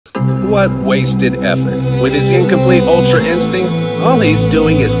What wasted effort? With his incomplete Ultra Instinct, all he's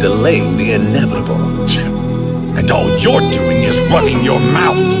doing is delaying the inevitable. And all you're doing is running your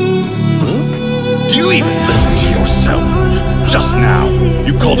mouth. Do you even listen to yourself? Just now,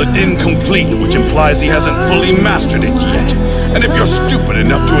 you called it incomplete, which implies he hasn't fully mastered it yet. And if you're stupid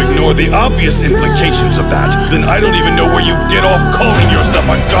enough to ignore the obvious implications of that, then I don't even know where you get off calling yourself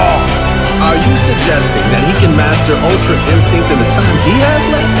a dog. Are you suggesting that he can master Ultra Instinct in the time he has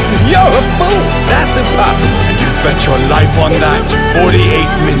left? You're a fool! That's impossible! And you bet your life on that? 48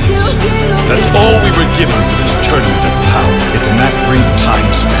 minutes. That's all we were given for this tournament of power. Yet in that brief time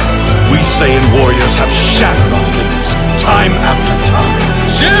span, we Saiyan warriors have shattered our limits, time after time.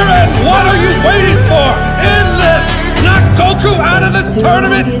 Jiren, what are you waiting for? End this! Knock Goku out of this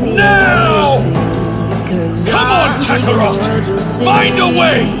tournament now! Come on, Kakarot! Find a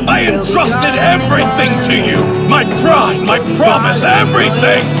way! I entrusted everything to you! My pride, my promise,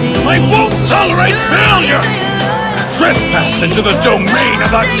 everything! I won't tolerate failure! Trespass into the domain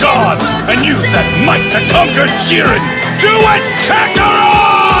of the gods and use that might to conquer Jiren! Do it,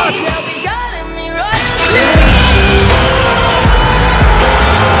 Kakarot!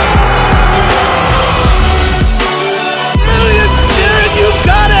 Brilliant, Jiren, you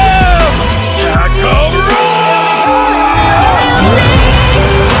got him! Kakarot!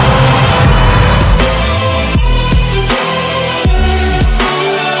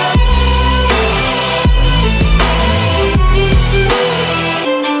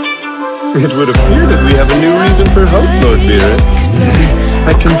 It would appear that we have a new reason for hope, Lord Beerus.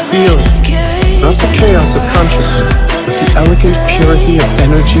 I can feel it. Not the chaos of consciousness, but the elegant purity of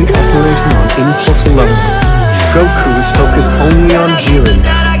energy operating on impulse alone. Goku is focused only on Jiren,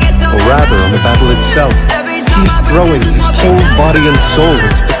 or rather on the battle itself. He's throwing his whole body and soul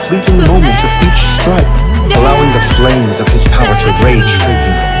into the fleeting moment of each strike, allowing the flames of his power to rage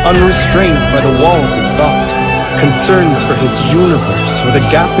freely, unrestrained by the walls of thought. Concerns for his universe, or the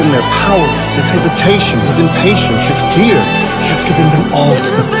gap in their powers, his hesitation, his impatience, his fear. He has given them all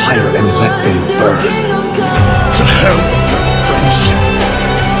to the fire and let them burn. To hell with your friendship.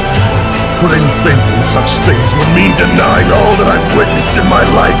 Putting faith in such things would mean denying all that I've witnessed in my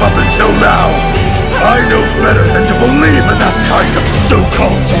life up until now. I know better than to believe in that kind of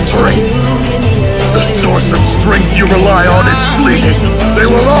so-called strength. The source of strength you rely on is fleeting. They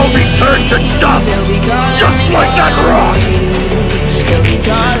will all be turned to dust, just like that rock.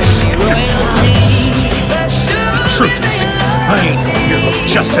 The truth is, I ain't gonna hear of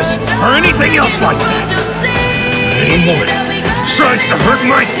justice or anything else like that. Anymore, tries to hurt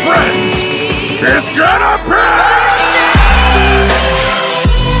my friends. It's gonna pay!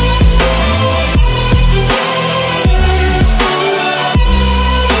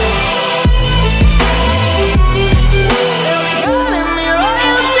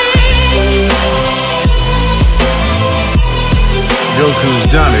 Goku's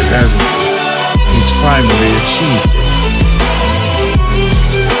done it, hasn't he? He's finally achieved it.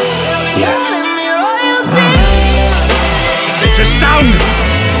 Yes. It's astounding!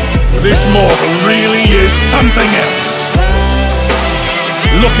 This mortal really is something else.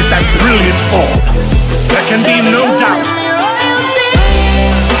 Look at that brilliant form. There can be no doubt.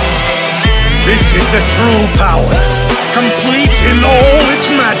 This is the true power, complete in all its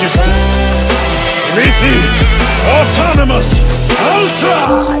majesty. This is autonomous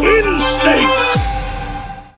Ultra Instinct!